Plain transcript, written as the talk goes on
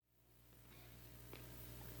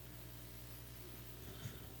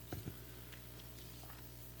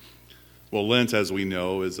Well, Lent, as we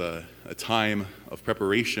know, is a time of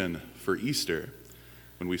preparation for Easter,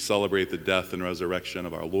 when we celebrate the death and resurrection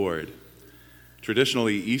of our Lord.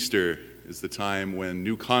 Traditionally, Easter is the time when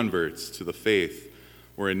new converts to the faith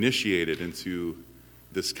were initiated into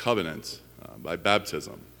this covenant by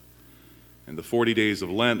baptism. And the 40 days of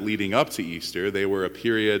Lent leading up to Easter, they were a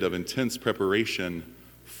period of intense preparation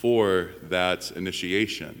for that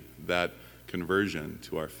initiation, that conversion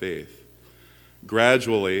to our faith.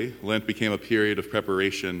 Gradually, Lent became a period of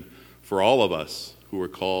preparation for all of us who were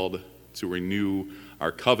called to renew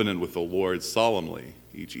our covenant with the Lord solemnly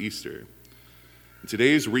each Easter. In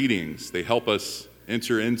today's readings, they help us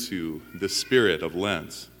enter into the spirit of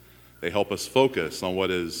Lent. They help us focus on what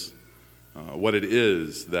it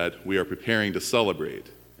is that we are preparing to celebrate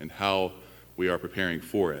and how we are preparing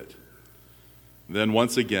for it. Then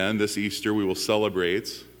once again, this Easter, we will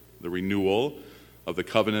celebrate the renewal of the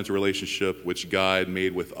covenant relationship which God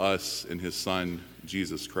made with us in his Son,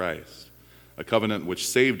 Jesus Christ, a covenant which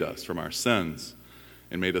saved us from our sins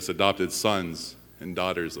and made us adopted sons and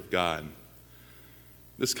daughters of God.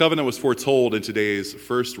 This covenant was foretold in today's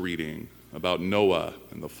first reading about Noah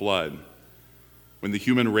and the flood. When the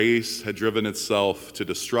human race had driven itself to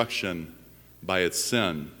destruction by its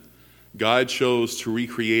sin, God chose to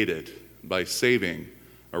recreate it by saving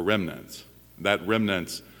a remnant. That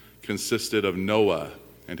remnant consisted of Noah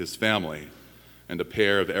and his family and a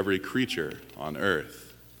pair of every creature on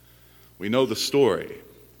earth. We know the story.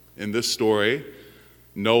 In this story,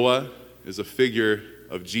 Noah is a figure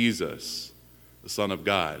of Jesus, the Son of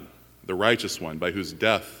God, the righteous one by whose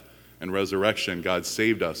death and resurrection God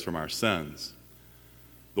saved us from our sins.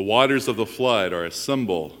 The waters of the flood are a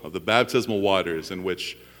symbol of the baptismal waters in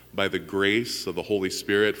which, by the grace of the Holy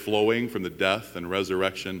Spirit flowing from the death and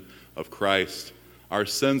resurrection of Christ, our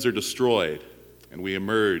sins are destroyed, and we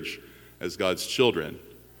emerge as God's children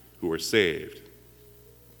who are saved.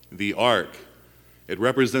 The ark, it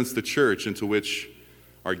represents the church into which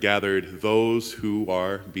are gathered those who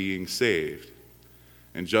are being saved.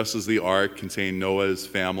 And just as the ark contained Noah's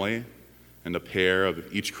family and a pair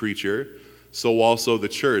of each creature, so also the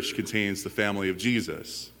church contains the family of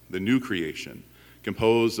Jesus, the new creation,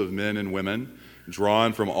 composed of men and women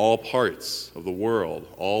drawn from all parts of the world,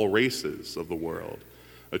 all races of the world,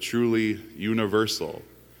 a truly universal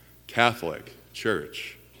Catholic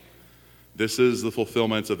church. This is the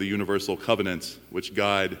fulfillment of the universal covenant which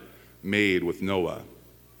God made with Noah.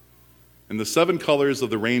 And the seven colors of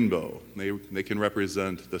the rainbow, they can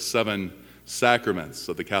represent the seven sacraments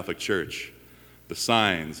of the Catholic Church, the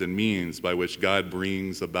signs and means by which God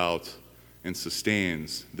brings about and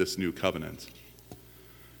sustains this new covenant.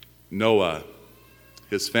 Noah,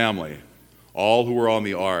 his family, all who were on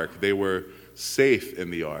the ark, they were safe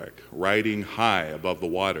in the ark, riding high above the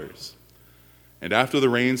waters. And after the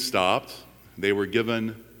rain stopped, they were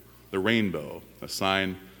given the rainbow, a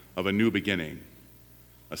sign of a new beginning,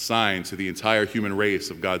 a sign to the entire human race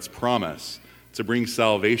of God's promise to bring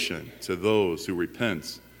salvation to those who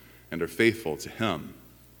repent and are faithful to him,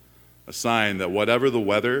 a sign that whatever the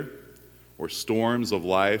weather or storms of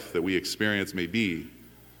life that we experience may be,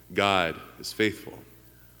 God is faithful.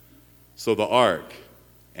 So the ark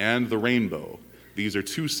and the rainbow, these are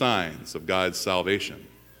two signs of God's salvation.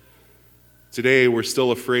 Today, we're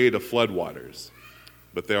still afraid of floodwaters,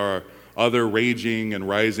 but there are other raging and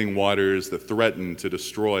rising waters that threaten to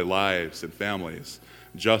destroy lives and families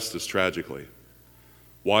just as tragically.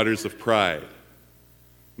 Waters of pride,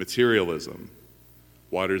 materialism,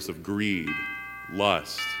 waters of greed,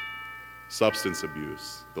 lust, substance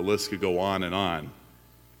abuse. The list could go on and on.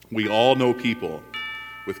 We all know people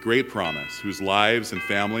with great promise whose lives and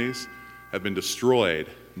families have been destroyed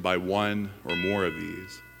by one or more of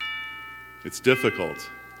these. It's difficult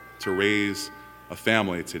to raise a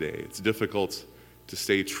family today. It's difficult to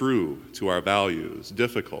stay true to our values,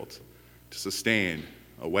 difficult to sustain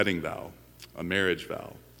a wedding vow, a marriage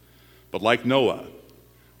vow. But like Noah,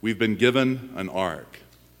 we've been given an ark,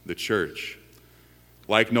 the church.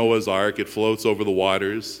 Like Noah's ark, it floats over the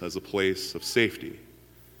waters as a place of safety.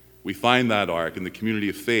 We find that ark in the community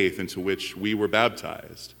of faith into which we were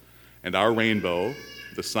baptized. And our rainbow,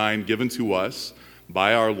 the sign given to us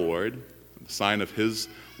by our Lord, the sign of his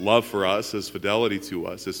love for us, his fidelity to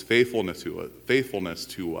us, his faithfulness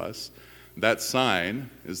to us, that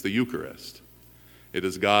sign is the Eucharist. It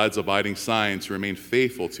is God's abiding sign to remain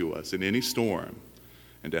faithful to us in any storm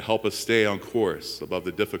and to help us stay on course above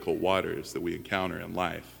the difficult waters that we encounter in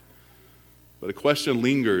life. But a question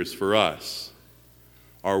lingers for us.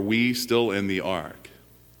 Are we still in the ark?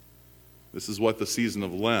 This is what the season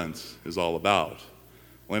of Lent is all about.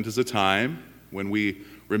 Lent is a time when we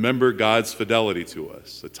remember God's fidelity to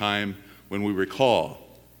us, a time when we recall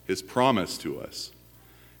his promise to us.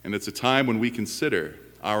 And it's a time when we consider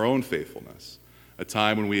our own faithfulness, a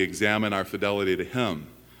time when we examine our fidelity to him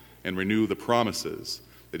and renew the promises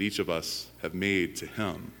that each of us have made to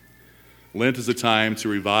him. Lent is a time to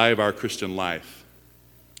revive our Christian life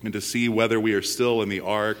and to see whether we are still in the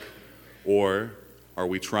ark or are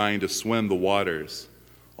we trying to swim the waters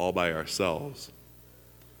all by ourselves.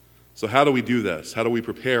 So how do we do this? How do we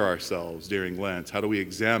prepare ourselves during Lent? How do we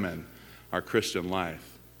examine our Christian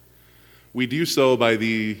life? We do so by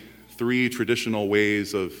the three traditional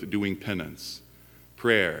ways of doing penance: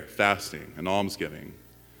 prayer, fasting, and almsgiving.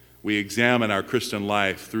 We examine our Christian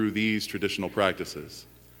life through these traditional practices.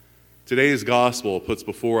 Today's gospel puts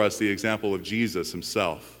before us the example of Jesus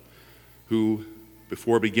himself, who,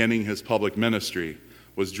 before beginning his public ministry,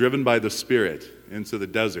 was driven by the Spirit into the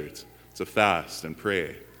desert to fast and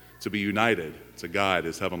pray, to be united to God,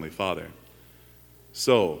 his heavenly Father.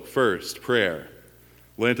 So, first, prayer.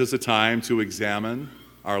 Lent is a time to examine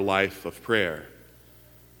our life of prayer.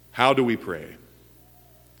 How do we pray?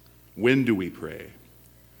 When do we pray?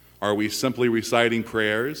 Are we simply reciting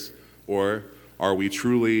prayers, or are we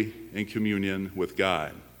truly in communion with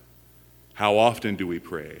God? How often do we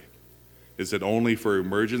pray? Is it only for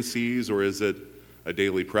emergencies, or is it a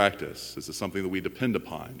daily practice? Is it something that we depend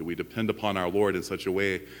upon? Do we depend upon our Lord in such a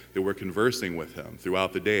way that we're conversing with him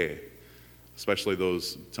throughout the day, especially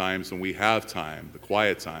those times when we have time, the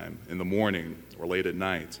quiet time, in the morning or late at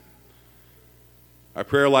night? Our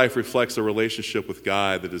prayer life reflects a relationship with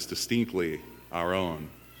God that is distinctly our own.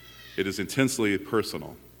 It is intensely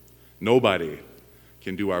personal. Nobody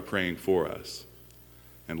can do our praying for us.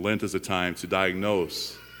 And Lent is a time to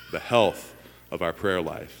diagnose the health of our prayer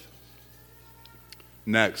life.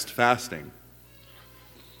 Next, fasting.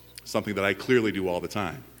 Something that I clearly do all the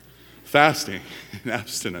time. Fasting and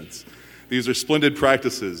abstinence. These are splendid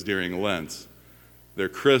practices during Lent. They're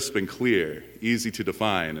crisp and clear, easy to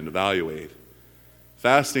define and evaluate.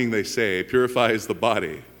 Fasting, they say, purifies the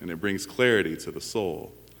body and it brings clarity to the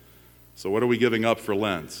soul. So what are we giving up for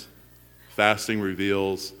Lent? Fasting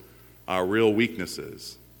reveals our real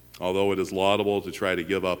weaknesses. Although it is laudable to try to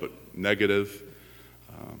give up negative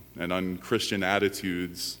and unchristian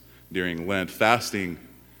attitudes during Lent, fasting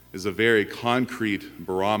is a very concrete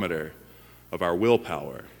barometer of our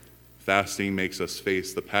willpower. Fasting makes us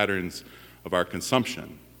face the patterns of our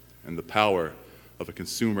consumption and the power of a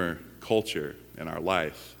consumer culture in our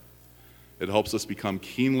life. It helps us become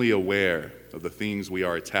keenly aware of the things we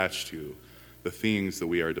are attached to, the things that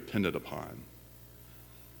we are dependent upon.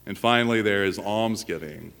 And finally, there is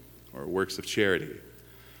almsgiving, or works of charity.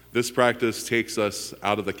 This practice takes us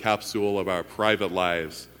out of the capsule of our private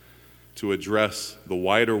lives to address the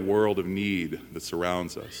wider world of need that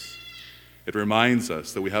surrounds us. It reminds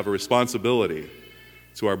us that we have a responsibility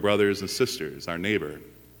to our brothers and sisters, our neighbor.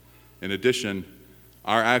 In addition,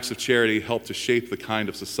 our acts of charity help to shape the kind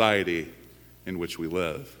of society in which we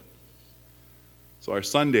live. So our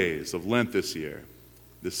Sundays of Lent this year,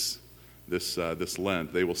 this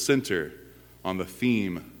Lent, they will center on the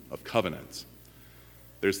theme of covenant.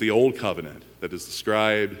 There's the old covenant that is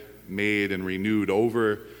described, made, and renewed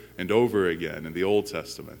over and over again in the Old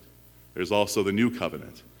Testament. There's also the new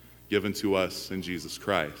covenant given to us in Jesus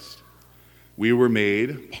Christ. We were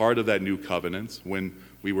made part of that new covenant when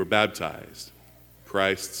we were baptized.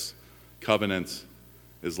 Christ's covenant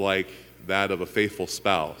is like that of a faithful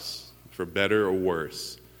spouse, for better or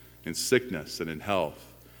worse, in sickness and in health,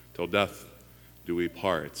 till death do we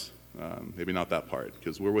part. Maybe not that part,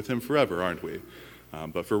 because we're with him forever, aren't we?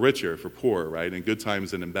 But for richer, for poorer, right? In good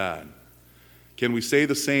times and in bad. Can we say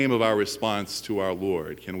the same of our response to our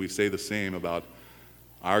Lord? Can we say the same about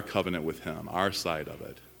our covenant with him, our side of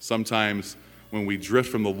it? Sometimes when we drift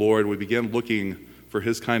from the Lord, we begin looking for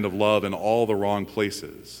his kind of love in all the wrong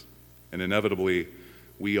places, and inevitably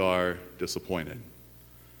we are disappointed.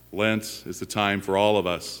 Lent is the time for all of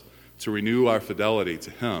us to renew our fidelity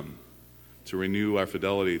to him, to renew our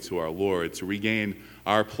fidelity to our Lord, to regain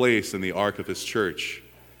our place in the ark of his church,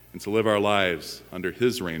 and to live our lives under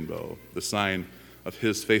his rainbow, the sign of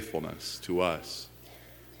his faithfulness to us.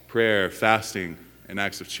 Prayer, fasting, and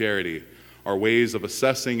acts of charity are ways of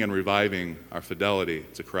assessing and reviving our fidelity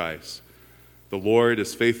to Christ. The Lord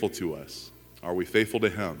is faithful to us. Are we faithful to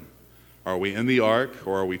him? Are we in the ark,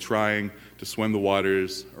 or are we trying to swim the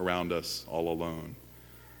waters around us all alone?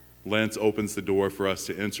 Lent opens the door for us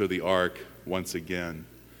to enter the ark once again.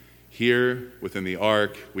 Here, within the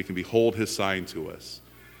ark, we can behold his sign to us,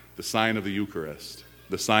 the sign of the Eucharist,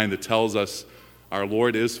 the sign that tells us our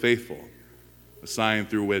Lord is faithful, the sign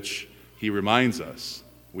through which he reminds us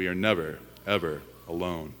we are never, ever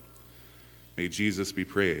alone. May Jesus be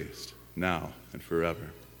praised. now and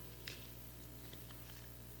forever.